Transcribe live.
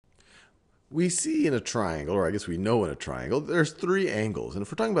We see in a triangle, or I guess we know in a triangle, there's three angles. And if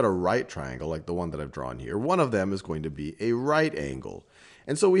we're talking about a right triangle, like the one that I've drawn here, one of them is going to be a right angle.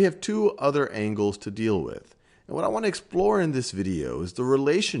 And so we have two other angles to deal with. And what I want to explore in this video is the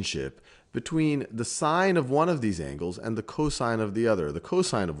relationship between the sine of one of these angles and the cosine of the other, the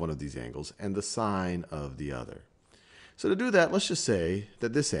cosine of one of these angles and the sine of the other. So to do that, let's just say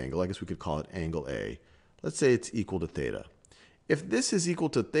that this angle, I guess we could call it angle A, let's say it's equal to theta. If this is equal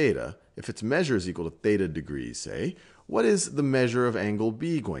to theta, if its measure is equal to theta degrees, say, what is the measure of angle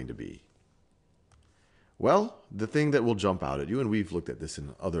B going to be? Well, the thing that will jump out at you, and we've looked at this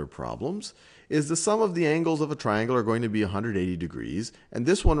in other problems, is the sum of the angles of a triangle are going to be 180 degrees, and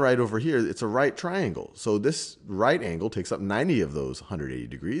this one right over here, it's a right triangle. So this right angle takes up 90 of those 180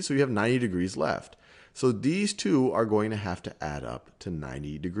 degrees, so you have 90 degrees left. So these two are going to have to add up to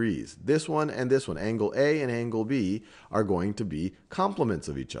 90 degrees. This one, angle A and angle B, are going to be complements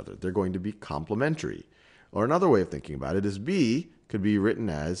of each other. They're going to be complementary. Or another way of thinking about it is B could be written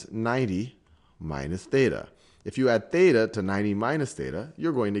as 90 minus theta. If you add theta to 90 minus theta,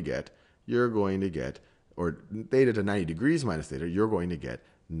 you're going to get, or theta to 90 degrees minus theta, you're going to get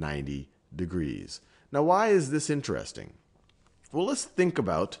 90 degrees. Now, why is this interesting? Well, let's think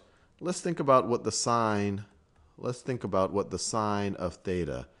about what the sine of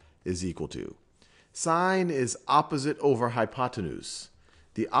theta is equal to. Sine is opposite over hypotenuse.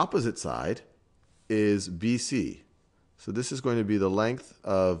 The opposite side is BC. So this is going to be the length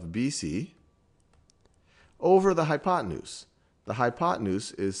of BC over the hypotenuse. The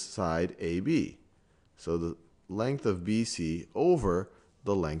hypotenuse is side AB. So the length of BC over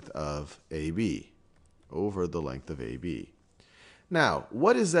the length of AB. Now,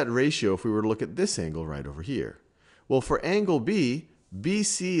 what is that ratio if we were to look at this angle right over here? Well, for angle B,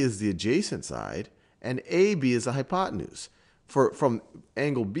 BC is the adjacent side, and AB is the hypotenuse. From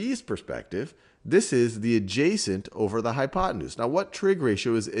angle B's perspective, this is the adjacent over the hypotenuse. Now, what trig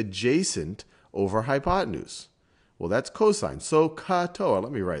ratio is adjacent over hypotenuse? Well, that's cosine. So, ka-toa.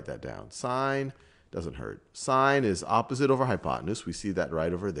 Let me write that down. Sine doesn't hurt. Sine is opposite over hypotenuse. We see that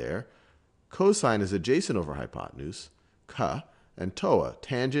right over there. Cosine is adjacent over hypotenuse. Ka. And toa,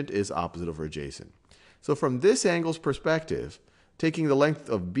 tangent, is opposite over adjacent. So from this angle's perspective, taking the length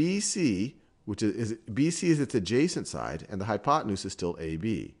of BC, which is BC is its adjacent side, and the hypotenuse is still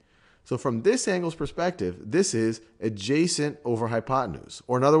AB. So from this angle's perspective, this is adjacent over hypotenuse.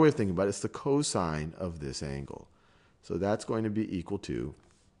 Or another way of thinking about it, it's the cosine of this angle. So that's going to be equal to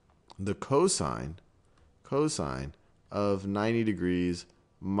the cosine of 90 degrees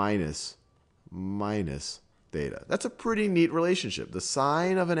minus theta. That's a pretty neat relationship. The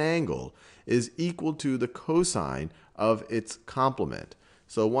sine of an angle is equal to the cosine of its complement.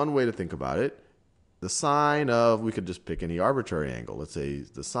 So one way to think about it, the sine of, we could just pick any arbitrary angle. Let's say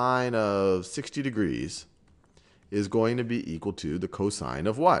the sine of 60 degrees is going to be equal to the cosine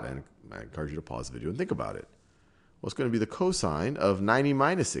of what? And I encourage you to pause the video and think about it. Well, it's going to be the cosine of 90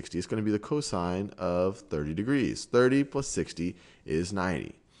 minus 60. It's going to be the cosine of 30 degrees. 30 plus 60 is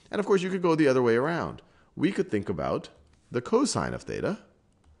 90. And of course, you could go the other way around. We could think about the cosine of theta.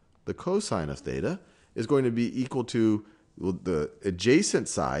 The cosine of theta is going to be equal to the adjacent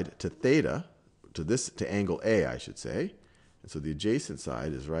side to theta, to angle A, I should say. And so the adjacent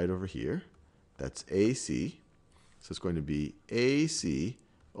side is right over here. That's AC. So it's going to be AC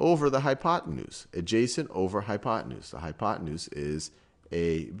over the hypotenuse, adjacent over hypotenuse. The hypotenuse is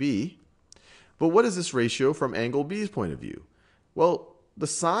AB. But what is this ratio from angle B's point of view? Well, the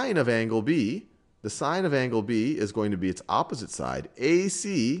sine of angle B is going to be its opposite side,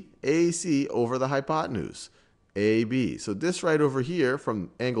 AC over the hypotenuse, AB. So this right over here,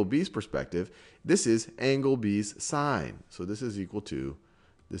 from angle B's perspective, this is angle B's sine. So this is equal to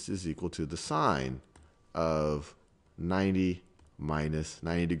the sine of 90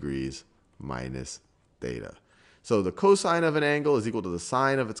 degrees minus theta. So the cosine of an angle is equal to the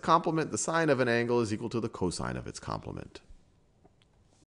sine of its complement. The sine of an angle is equal to the cosine of its complement.